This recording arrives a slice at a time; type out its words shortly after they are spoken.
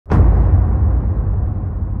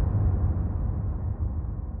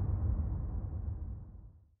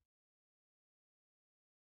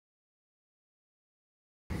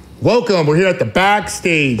Welcome. We're here at the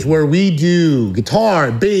backstage where we do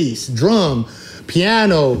guitar, bass, drum,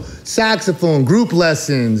 piano, saxophone, group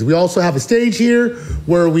lessons. We also have a stage here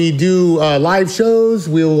where we do live shows.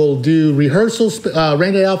 We will do rehearsals,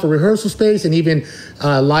 rent it out for rehearsal space, and even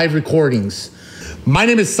live recordings. My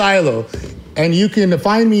name is Silo, and you can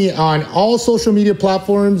find me on all social media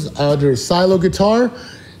platforms under Silo Guitar.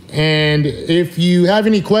 And if you have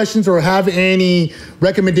any questions or have any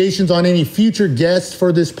recommendations on any future guests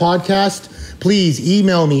for this podcast, please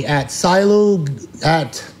email me at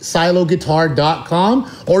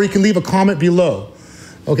siloguitar.com, or you can leave a comment below.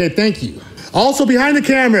 Okay, thank you. Also behind the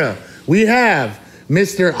camera, we have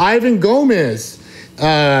Mr. Ivan Gomez.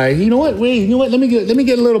 You know what? Let me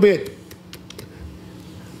get a little bit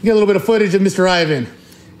of footage of Mr. Ivan.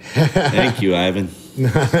 Thank you, Ivan.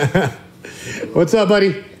 What's up,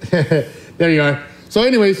 buddy? There you are. So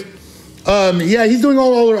anyways, he's doing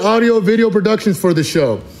all our audio, video productions for the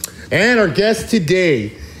show. And our guest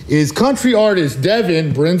today is country artist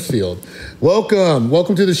Devyn Brinsfield.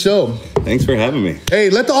 Welcome to the show. Thanks for having me. Hey,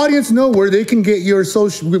 let the audience know where they can get your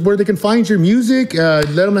where they can find your music.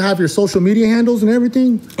 Let them have your social media handles and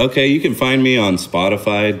everything. Okay, you can find me on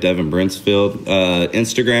Spotify, Devyn Brinsfield.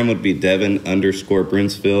 Instagram would be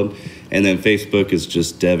Devyn_Brinsfield. And then Facebook is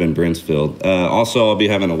just Devyn Brinsfield. Also, I'll be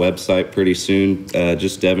having a website pretty soon,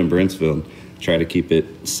 just Devyn Brinsfield. Try to keep it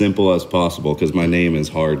simple as possible because my name is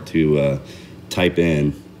hard to type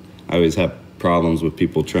in. I always have problems with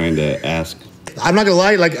people trying to ask. I'm not gonna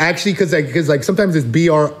lie, because sometimes it's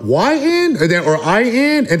BRYN or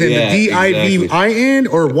IN, and then the DIVIN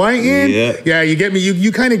or YN. Yeah, you get me.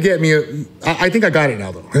 You kind of get me. I think I got it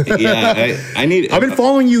now, though. I've been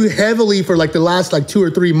following you heavily for the last 2 or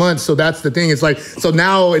 3 months, so that's the thing. It's so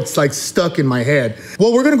now it's stuck in my head.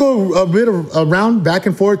 Well, we're gonna go a bit around back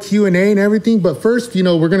and forth Q&A and everything, but first,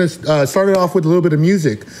 we're gonna start it off with a little bit of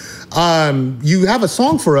music. You have a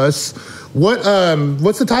song for us.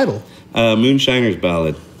 What's the title? Moonshiner's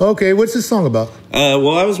Ballad. Okay, what's this song about?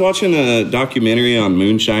 Well, I was watching a documentary on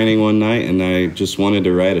moonshining one night, and I just wanted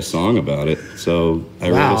to write a song about it. So I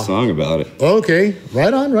wrote a song about it. Okay,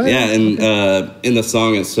 right on. And in the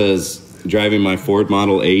song it says, driving my Ford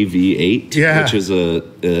Model AV8, which is a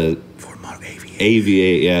Ford Model AV8.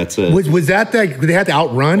 AV8, yeah. It's a was that they had to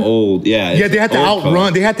outrun? Old, yeah. Yeah, they had to outrun.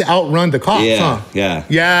 Car. They had to outrun the cops, huh? Yeah.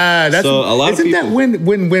 That's so a lot of people, that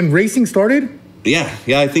when racing started? Yeah,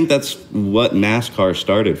 I think that's what NASCAR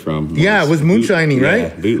started from. Yeah, it was moonshining, right?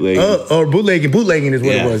 Yeah, bootlegging. Or bootlegging is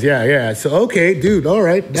what it was. Yeah. So, okay, dude, all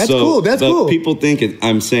right. That's cool. That's cool. People think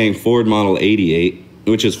I'm saying Ford Model 88,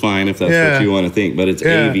 which is fine if that's what you want to think, but it's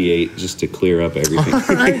AV8 just to clear up everything.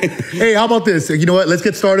 All right. Hey, how about this? You know what? Let's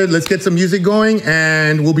get started. Let's get some music going,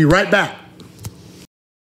 and we'll be right back.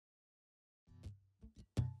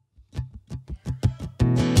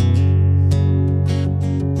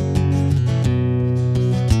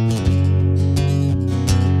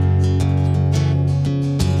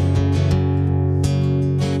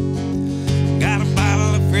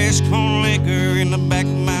 Corn liquor in the back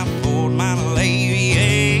of my Ford Model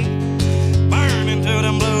AV8. Burning to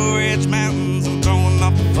them Blue Ridge Mountains. I'm throwing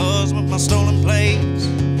off the fuzz with my stolen plates.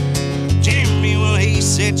 Jimmy, well, he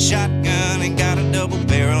said shotgun and got a double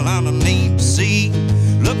barrel underneath the seat.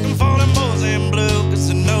 Looking for them boys in blue, cause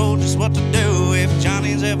they know just what to do if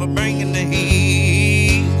Johnny's ever bringing the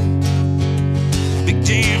heat. Big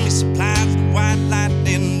Jimmy supplies the white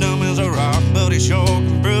lightning, dumb as a rock, but he sure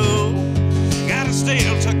can brew. Got a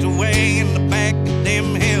steel tucked away in the back of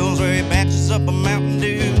them hills where he batches up a Mountain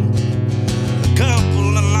Dew. A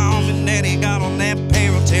couple of lawmen that he got on that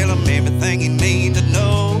payroll tell him everything he need to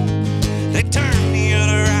know. They turn the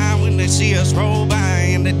other eye when they see us roll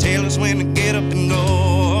by, and they tell us when to get up and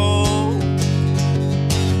go.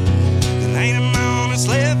 It ain't an honest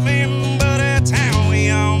living, but it's how we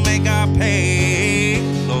all make our pay.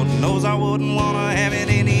 Lord knows I wouldn't want to have it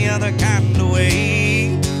any other kind of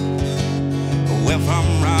way. Well, from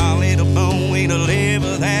Raleigh to Boone, we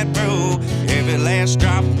deliver that bro. Every last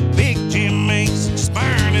drop Big Jim makes, just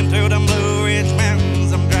burning through them Blue Ridge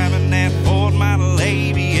Mountains. I'm driving that Ford Model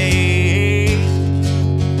AV8.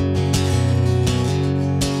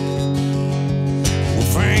 Well,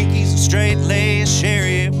 Frankie's a straight-laced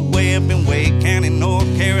sheriff way up in Wake County,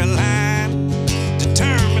 North Carolina.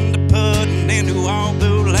 Determined to put an end to all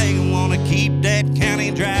bootlegging, wanna keep that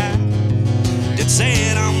county dry. Did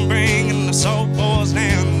said I'm bringing the soul boys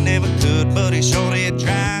down, never could, but he sure did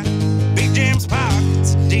try. Big Jim's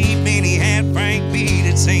pockets deep, and he had Frank beat.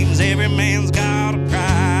 It seems every man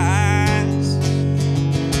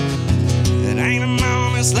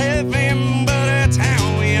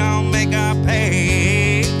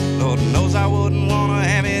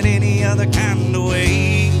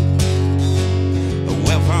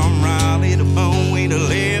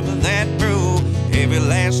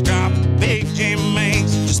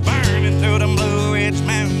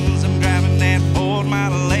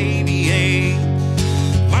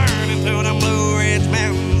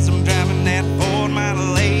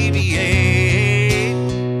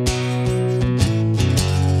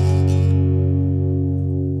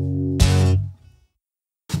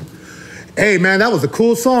Hey, man, that was a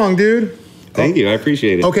cool song, dude. Thank you. I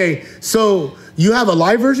appreciate it. Okay, so you have a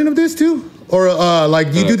live version of this too? Or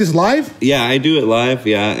like, do you do this live? Yeah, I do it live,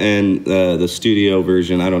 yeah. And the studio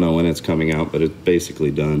version, I don't know when it's coming out, but it's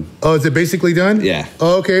basically done. Oh, is it basically done? Yeah.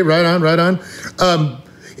 Oh, okay, right on, right on.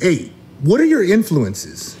 Hey, what are your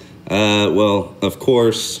influences? Well, of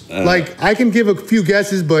course. Like, I can give a few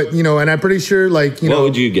guesses, but, you know, and I'm pretty sure, like, you know. What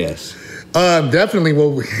would you guess? Definitely.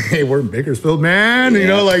 Well, hey, we're in Bakersfield, man. You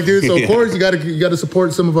know, like, dude. So of course you gotta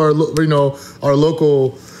support some of our, you know, our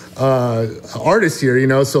local artists here. You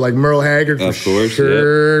know, so like Merle Haggard for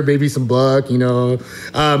sure. Yep. Maybe some Buck. You know,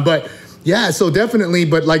 but yeah. So definitely.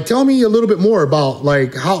 But like, tell me a little bit more about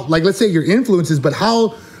like how, like, let's say your influences, but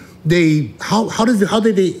how did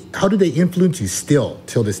they influence you still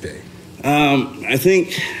till this day? I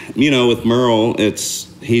think, you know, with Merle,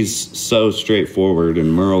 he's so straightforward,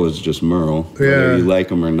 and Merle is just Merle, whether you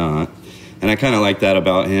like him or not. And I kind of like that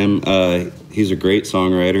about him. He's a great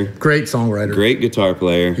songwriter. Great guitar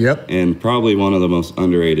player. Yep. And probably one of the most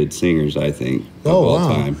underrated singers, I think, of all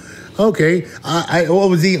time. Okay.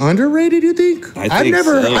 Was he underrated, you think? I've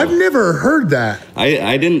never heard that.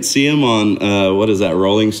 I didn't see him on, what is that,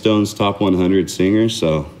 Rolling Stone's Top 100 Singers,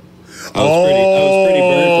 so... I was pretty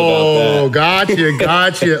burnt about that.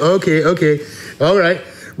 Gotcha. Okay. All right.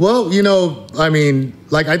 Well, you know, I mean,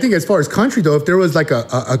 like, I think as far as country, though, if there was like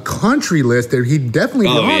a country list there, he'd definitely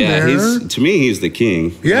be on there. To me, he's the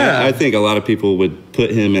king. Yeah. I think a lot of people would put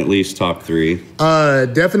him at least top 3.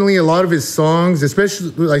 Definitely a lot of his songs,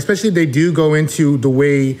 especially they do go into the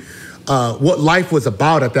way what life was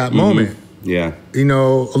about at that moment. Yeah. You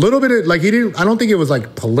know, a little bit of, like, I don't think it was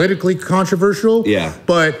like politically controversial. Yeah.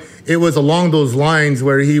 But it was along those lines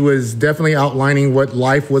where he was definitely outlining what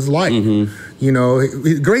life was like. You know,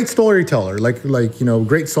 great storyteller, like you know,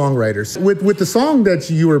 great songwriters. With the song that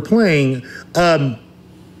you were playing,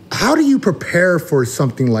 how do you prepare for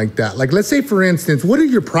something like that? Like, let's say, for instance, what are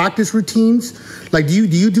your practice routines? Like, do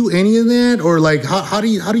you do any of that, or like how do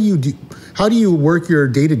you work your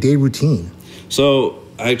day-to-day routine? So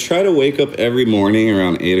I try to wake up every morning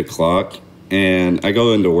around 8 o'clock, and I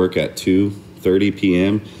go into work at 2:30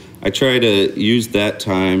 p.m. I try to use that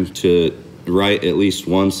time to write at least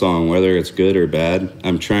one song, whether it's good or bad.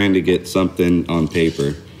 I'm trying to get something on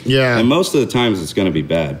paper. Yeah. And most of the times it's going to be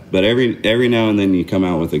bad, but every now and then you come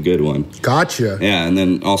out with a good one. Gotcha. Yeah, and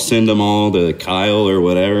then I'll send them all to Kyle or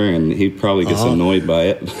whatever, and he probably gets annoyed by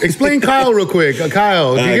it. Explain Kyle real quick.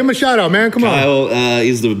 Kyle, give him a shout out, man. Come on. Kyle,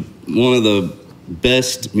 he's one of the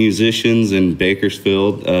best musicians in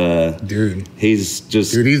Bakersfield. Dude. He's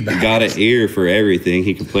got an ear for everything.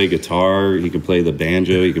 He can play guitar, he can play the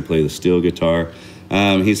banjo, he can play the steel guitar.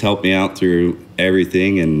 He's helped me out through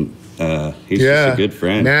everything, and he's just a good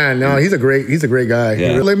friend. Man, no, he's a great guy.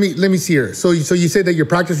 Yeah. Let me see here. So you said that your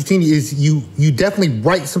practice routine is you definitely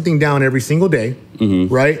write something down every single day,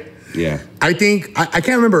 right? Yeah. I think I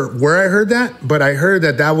can't remember where I heard that, but I heard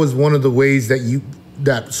that was one of the ways that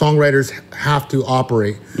songwriters have to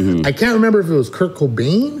operate. I can't remember if it was Kurt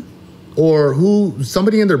Cobain or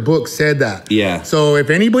somebody in their book said that. Yeah. So if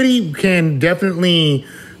anybody can definitely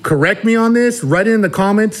correct me on this, write it in the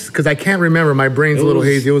comments, because I can't remember. My brain's a little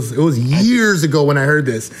hazy. It was years ago when I heard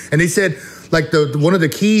this, and they said like one of the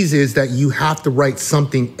keys is that you have to write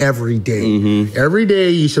something every day. Every day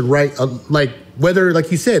you should write like, whether, like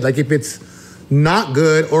you said, like if it's not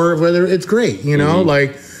good or whether it's great, you know,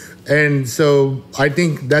 like. And so I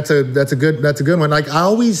think that's a good one. Like, I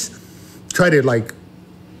always try to like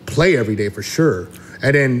play every day for sure,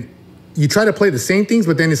 and then you try to play the same things,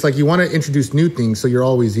 but then it's like you want to introduce new things, so you're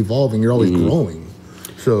always evolving, you're always growing.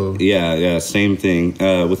 So yeah, same thing.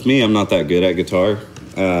 With me, I'm not that good at guitar,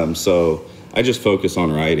 so I just focus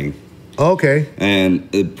on writing. Okay. And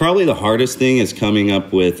probably the hardest thing is coming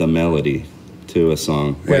up with a melody to a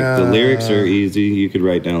song. Like the lyrics are easy; you could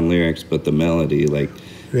write down lyrics, but the melody, like.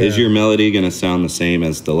 Yeah. Is your melody going to sound the same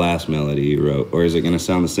as the last melody you wrote? Or is it going to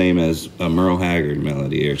sound the same as a Merle Haggard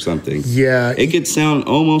melody or something? Yeah. It could sound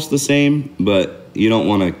almost the same, but you don't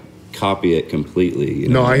want to copy it completely. You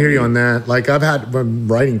know? No, I hear you on that. Like, I've had a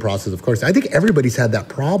writing process, of course. I think everybody's had that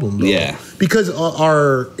problem, though. Yeah. Because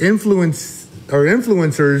our influencers,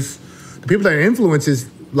 the people that influences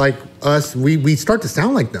like us, we start to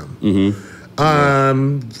sound like them.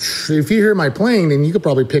 If you hear my playing, then you could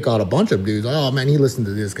probably pick out a bunch of dudes. Oh man, he listened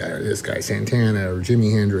to this guy or this guy, Santana or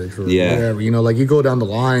Jimi Hendrix or whatever. You know, like you go down the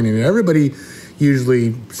line, and everybody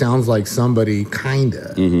usually sounds like somebody,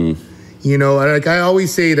 kinda. You know, like I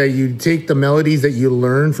always say that you take the melodies that you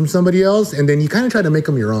learn from somebody else, and then you kind of try to make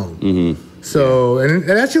them your own. So, and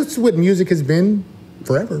that's just what music has been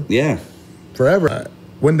forever. Yeah, forever.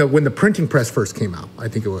 when the printing press first came out, I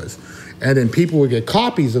think it was. And then people would get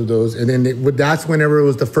copies of those, and then that's whenever it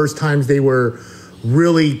was the first times they were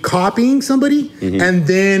really copying somebody and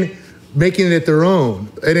then making it their own.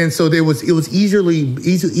 And then so it was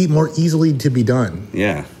more easily to be done.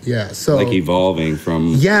 Yeah. Yeah. So like evolving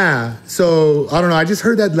from. Yeah. So I don't know. I just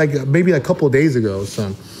heard that like maybe a couple of days ago.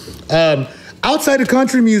 So outside of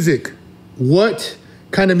country music, what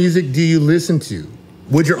kind of music do you listen to?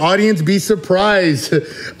 Would your audience be surprised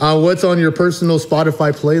what's on your personal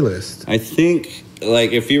Spotify playlist? I think,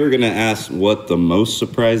 like, if you were going to ask what the most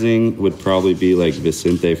surprising would probably be, like,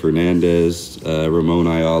 Vicente Fernandez, Ramon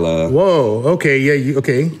Ayala. Whoa, okay, yeah,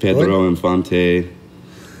 okay. Pedro Infante,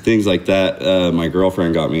 things like that. My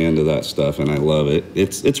girlfriend got me into that stuff, and I love it.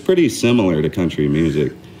 It's pretty similar to country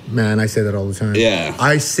music. Man, I say that all the time. Yeah.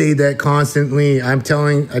 I say that constantly. I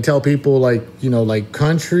tell people, like, you know, like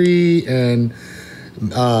country and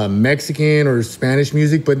Mexican or Spanish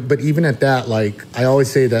music, but even at that, like, I always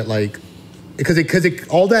say that, like, because it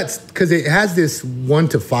has this 1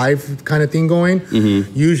 to 5 kind of thing going.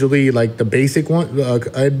 Usually, like the basic one,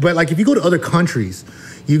 but like if you go to other countries,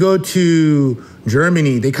 you go to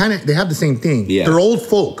Germany, they have the same thing. Yeah. They're old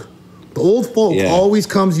folk. The old folk always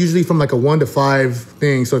comes usually from like a 1 to 5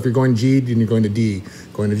 thing. So if you're going G, then you're going to D,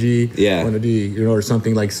 going to G, going to D, you know, or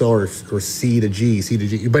something like so, or C to G, C to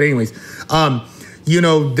G. But anyways, you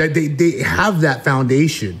know, that they have that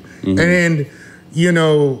foundation. And then, you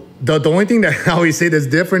know, the only thing that I always say that's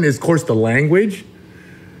different is, of course, the language.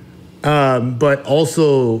 But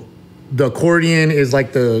also the accordion is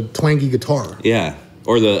like the twangy guitar. Yeah.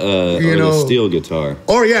 Or the steel guitar.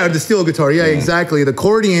 Or the steel guitar. Yeah, exactly. The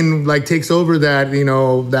accordion like takes over that, you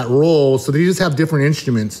know, that role. So they just have different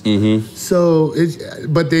instruments. So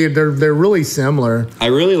but they're really similar. I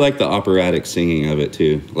really like the operatic singing of it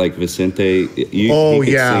too. Like Vicente, he could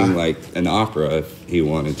sing like an opera if he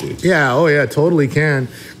wanted to. Yeah, totally can.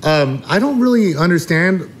 I don't really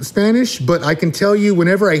understand Spanish, but I can tell you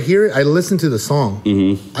whenever I hear it, I listen to the song.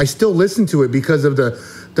 I still listen to it because of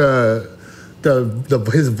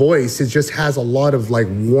his voice. It just has a lot of like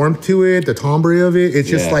warmth to it, the timbre of it. It's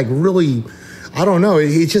just like really, I don't know.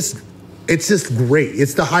 It's just great.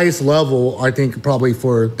 It's the highest level, I think, probably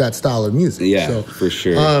for that style of music. Yeah, so, for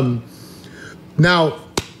sure. Now,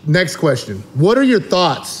 next question. What are your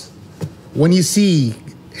thoughts when you see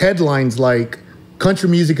headlines like country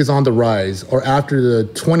music is on the rise, or after the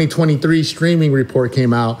 2023 streaming report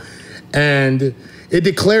came out and it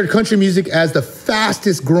declared country music as the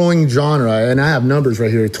fastest growing genre, and I have numbers right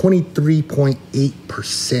here,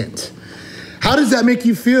 23.8%. How does that make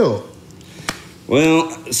you feel? Well,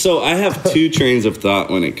 so I have two trains of thought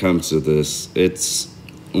when it comes to this. It's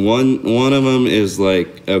one of them is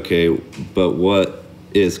like, okay, but what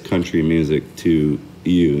is country music to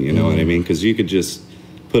you? You know what I mean? Because you could just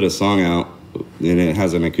put a song out and it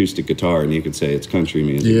has an acoustic guitar and you could say it's country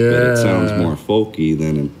music, but it sounds more folky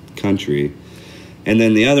than country. And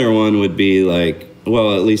then the other one would be like,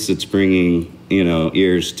 well, at least it's bringing, you know,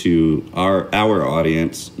 ears to our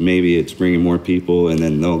audience. Maybe it's bringing more people, and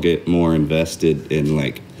then they'll get more invested in,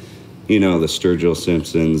 like, you know, the Sturgill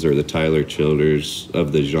Simpsons or the Tyler Childers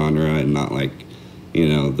of the genre, and not like, you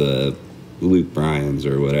know, the Luke Bryans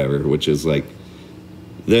or whatever, which is like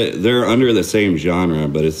they're under the same genre,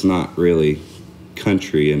 but it's not really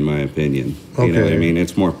country in my opinion. Okay. You know what I mean?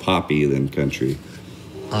 It's more poppy than country.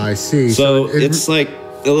 I see. So it's like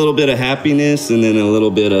a little bit of happiness and then a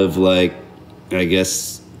little bit of, like, I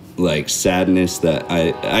guess, like sadness that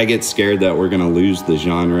I get scared that we're going to lose the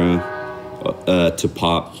genre to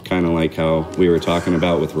pop, kind of like how we were talking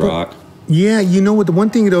about with rock. Yeah, you know what? The one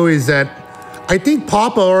thing, though, is that I think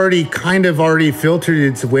pop already filtered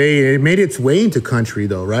its way. It made its way into country,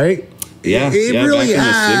 though, right? Yeah, it really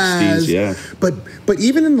back in the 60s, yeah. But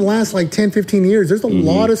even in the last, like, 10, 15 years, there's a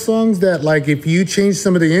lot of songs that, like, if you change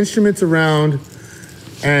some of the instruments around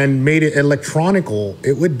and made it electronical,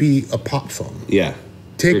 it would be a pop song. Yeah,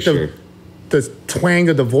 Take the twang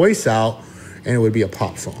of the voice out, and it would be a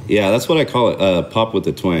pop song. Yeah, that's what I call it, pop with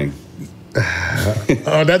the twang.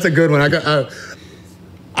 Oh, that's a good one. I got...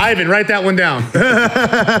 Ivan, write that one down.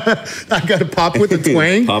 I got to pop with the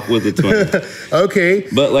twang. Pop with the twang. Okay.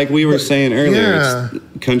 But like we were saying earlier,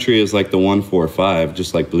 country is like the 1-4-5,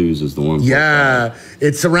 just like blues is the 1-4-5. Yeah,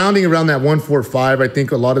 it's surrounding around that 1-4-5. I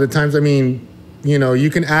think a lot of the times. I mean, you know, you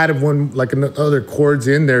can add other chords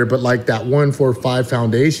in there, but like that 1-4-5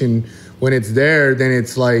 foundation, when it's there, then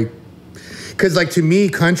it's like, because like to me,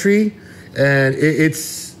 country, and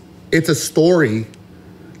it's a story.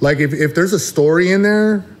 Like if there's a story in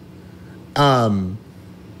there,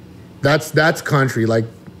 that's country. Like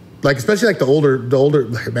especially like the older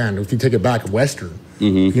man. If you take it back, Western.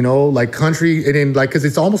 You know, like country, and then like, because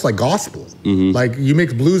it's almost like gospel. Like you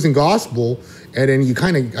mix blues and gospel, and then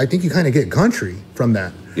I think you kind of get country from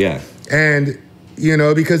that. Yeah. And, you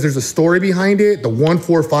know, because there's a story behind it, the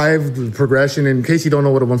 1-4-5 progression, in case you don't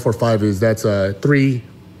know what a 1-4-5 is, that's three.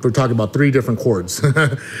 We're talking about 3 different chords.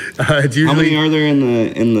 It's usually, how many are there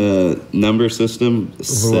in the number system?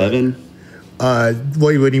 7? What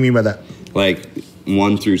do you mean by that? Like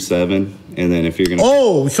 1 through 7, and then if you're gonna.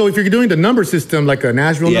 Oh, so if you're doing the number system, like a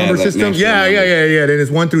Nashville number system, yeah. Then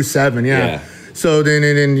it's 1 through 7, yeah. So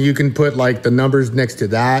then you can put like the numbers next to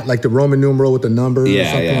that, like the Roman numeral with the number or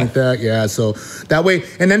something like that. Yeah, so that way,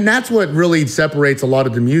 and then that's what really separates a lot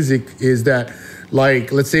of the music is that,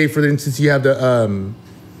 like, let's say for instance you have the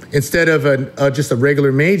instead of just a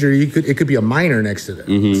regular major, it could be a minor next to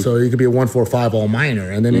it. So it could be a 1-4-5 all minor,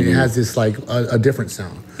 and then it has this like a different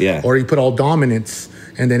sound. Yeah. Or you put all dominants,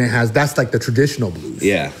 and then that's like the traditional blues.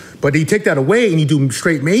 Yeah. But you take that away and you do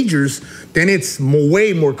straight majors, then it's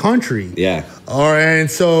way more country. Yeah. Or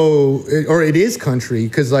it is country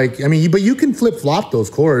because, like, I mean, but you can flip flop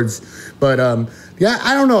those chords. But yeah,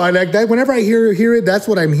 I don't know. I like that. Whenever I hear it, that's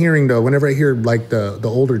what I'm hearing though. Whenever I hear like the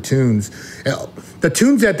older tunes, the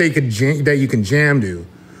tunes that that you can jam to,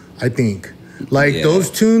 I think. Like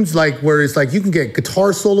those tunes, like where it's like you can get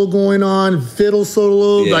guitar solo going on, fiddle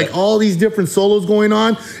solo, like all these different solos going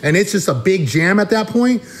on, and it's just a big jam at that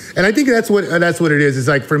point. And I think that's what it is. It's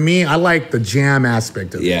like for me, I like the jam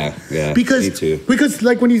aspect of it. Yeah. Because me too. Because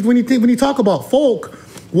like when you talk about folk,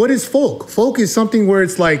 what is folk? Folk is something where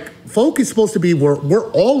it's like folk is supposed to be where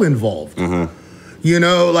we're all involved. You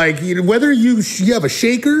know, like whether you have a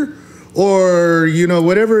shaker. Or, you know,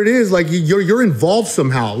 whatever it is, like you're involved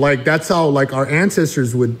somehow. Like that's how like our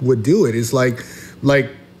ancestors would do it. It's like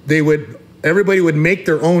everybody would make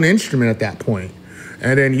their own instrument at that point.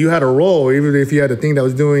 And then you had a role, even if you had a thing that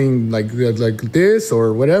was doing like this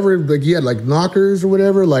or whatever, like you had like knockers or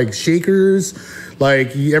whatever, like shakers,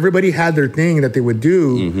 like everybody had their thing that they would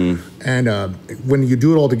do. And when you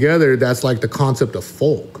do it all together, that's like the concept of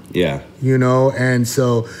folk. Yeah. You know, and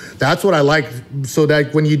so that's what I like. So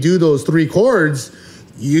that when you do those 3 chords,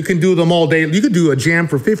 you can do them all day. You could do a jam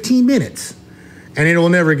for 15 minutes and it will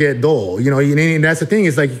never get dull. You know, and that's the thing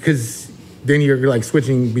is like, because then you're like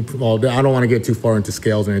switching. Well, I don't want to get too far into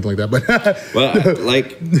scales or anything like that, but well,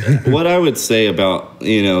 like what I would say about,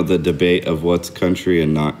 you know, the debate of what's country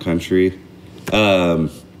and not country. To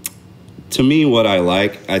me, what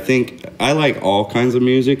I think I like all kinds of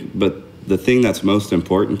music, but the thing that's most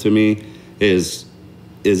important to me is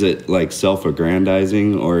it like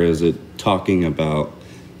self-aggrandizing or is it talking about,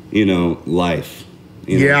 you know, life?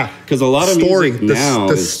 You know? Yeah. Because a lot of music now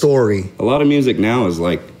a lot of music now is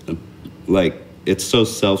like it's so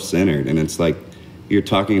self-centered and it's like you're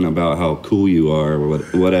talking about how cool you are or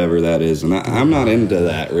whatever that is. And I'm not into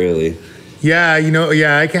that really. Yeah, you know,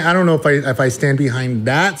 I don't know if I stand behind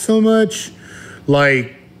that so much.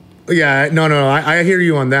 Like, yeah, no, I hear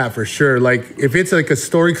you on that for sure. Like, if it's like a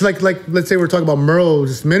story, cause like let's say we're talking about Merle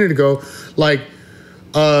just a minute ago. Like,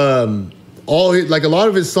 a lot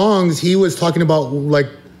of his songs, he was talking about like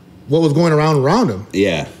what was going around him.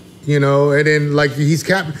 Yeah, you know, and then like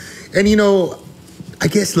and you know, I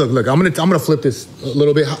guess look, I'm gonna flip this a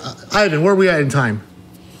little bit. Ivan, where are we at in time?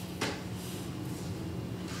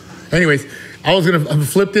 Anyways, I was going to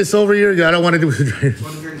flip this over here. I don't want to do it.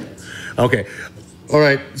 23 minutes. Okay. All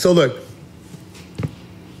right. So look,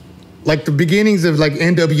 like the beginnings of like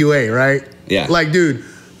NWA, right? Yeah. Like, dude,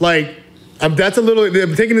 like I'm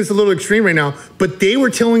taking this a little extreme right now, but they were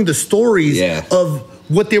telling the stories of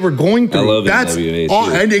what they were going through. I love NWA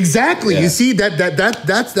too. And exactly. Yeah. You see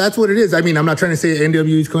that's what it is. I mean, I'm not trying to say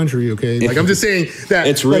NWA's country, okay? Like I'm just saying that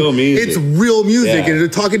it's real music. It's real music, and they're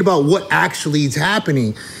talking about what actually is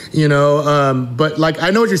happening. You know, but like I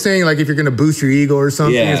know what you're saying. Like if you're gonna boost your ego or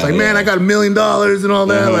something, it's like, man, I got $1 million and all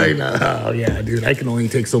that. Like, no, yeah, dude, I can only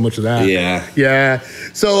take so much of that. Yeah.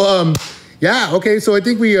 So, okay. So I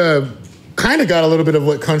think we kind of got a little bit of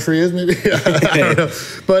what country is, maybe. I don't know,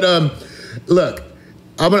 but look.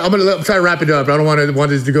 I'm gonna try to wrap it up. I don't want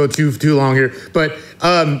this to go too long here. But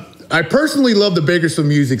I personally love the Bakersfield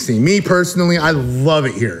music scene. Me personally, I love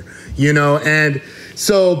it here. You know, and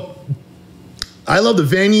so I love the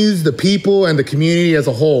venues, the people, and the community as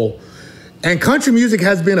a whole. And country music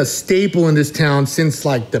has been a staple in this town since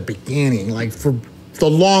like the beginning, like for the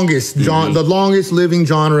longest the longest living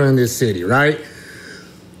genre in this city, right?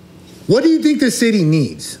 What do you think this city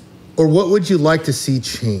needs, or what would you like to see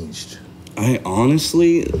changed? I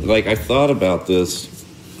honestly, I thought about this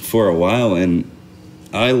for a while, and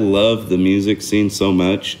I love the music scene so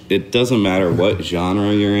much. It doesn't matter what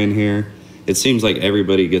genre you're in here. it seems like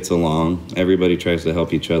everybody gets along. Everybody tries to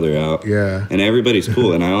help each other out. Yeah. And everybody's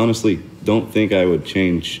cool. And I honestly don't think I would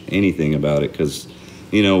change anything about it because,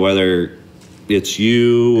 you know, whether it's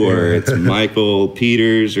you or it's Michael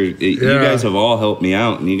Peters or you guys have all helped me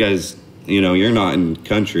out. And you guys, you know, you're not in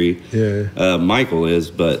country. Yeah. Michael is,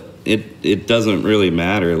 but it doesn't really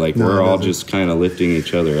matter. Like, we're all just kind of lifting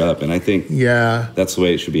each other up. And I think that's the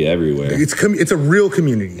way it should be everywhere. It's a real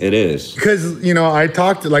community. It is. Because, you know, I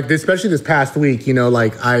talked, like, especially this past week, you know,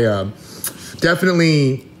 like, I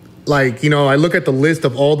definitely, like, you know, I look at the list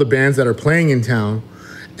of all the bands that are playing in town,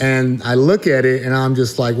 and I look at it, and I'm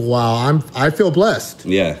just like, wow, I feel blessed.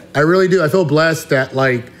 Yeah. I really do. I feel blessed that,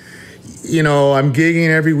 like, you know, I'm gigging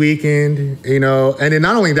every weekend, you know, and then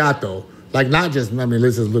not only that, though, like, not just, I mean,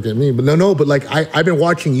 let's just look at me, but but like, I've been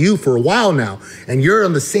watching you for a while now, and you're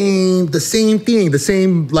on the same thing, the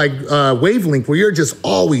same, like, wavelength, where you're just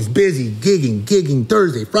always busy gigging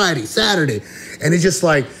Thursday, Friday, Saturday, and it's just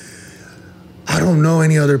like, I don't know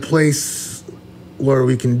any other place where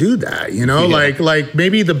we can do that, you know? Like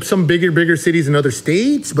maybe some bigger cities in other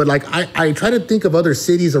states, but, like, I try to think of other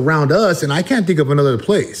cities around us, and I can't think of another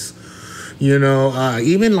place. You know,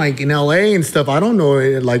 even like in LA and stuff, I don't know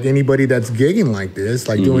like anybody that's gigging like this,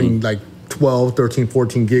 like doing like 12, 13,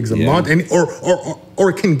 14 gigs a month, and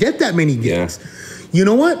or can get that many gigs. Yeah. You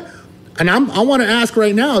know what? And I want to ask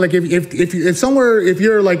right now, like if somewhere, if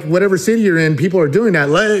you're like whatever city you're in, people are doing that,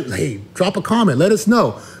 hey, drop a comment, let us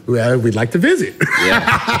know. We'd like to visit.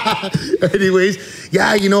 Yeah. Anyways,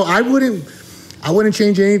 yeah, you know, I wouldn't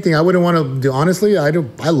change anything. I wouldn't want to do, honestly. I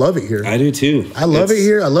love it here. I do too. I love it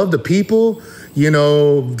here. I love the people. You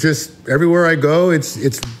know, just everywhere I go, it's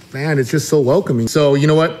just so welcoming. So, you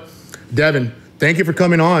know what, Devyn, thank you for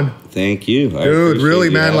coming on. Thank you. Dude, really,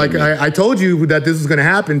 man. Like I told you that this was gonna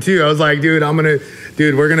happen too. I was like, dude,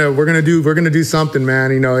 we're gonna do something,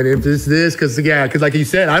 man. You know, and if it's this, because like you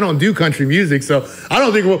said, I don't do country music, so I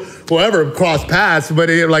don't think we'll ever cross paths, but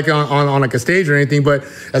like on like a stage or anything. But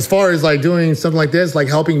as far as like doing something like this, like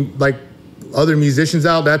helping like other musicians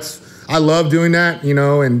out, I love doing that. You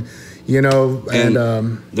know, and you know, and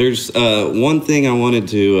there's one thing I wanted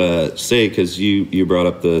to say, because you brought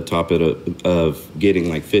up the topic of getting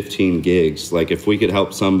like 15 gigs. Like, if we could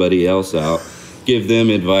help somebody else out, give them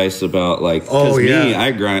advice about, like, because me,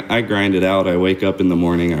 I grind it out. I wake up in the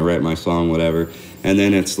morning, I write my song, whatever, and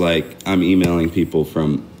then it's like I'm emailing people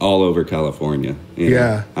from all over California. You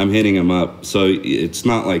know? I'm hitting them up. So it's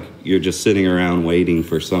not like you're just sitting around waiting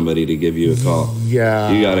for somebody to give you a call.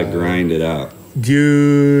 Yeah, you got to grind it out,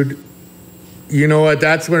 dude. You know what?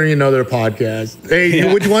 That's where another podcast. Hey,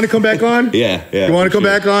 would you want to come back on? Yeah. You want to come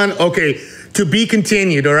back on? Okay. To be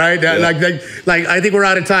continued, all right? Like I think we're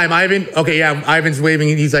out of time. Ivan, okay, yeah, Ivan's waving.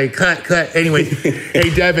 He's like, cut. Anyway,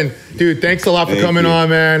 hey, Devyn, dude, thanks a lot for coming on,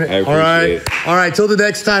 man. I appreciate it. All right, till the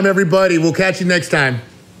next time, everybody. We'll catch you next time.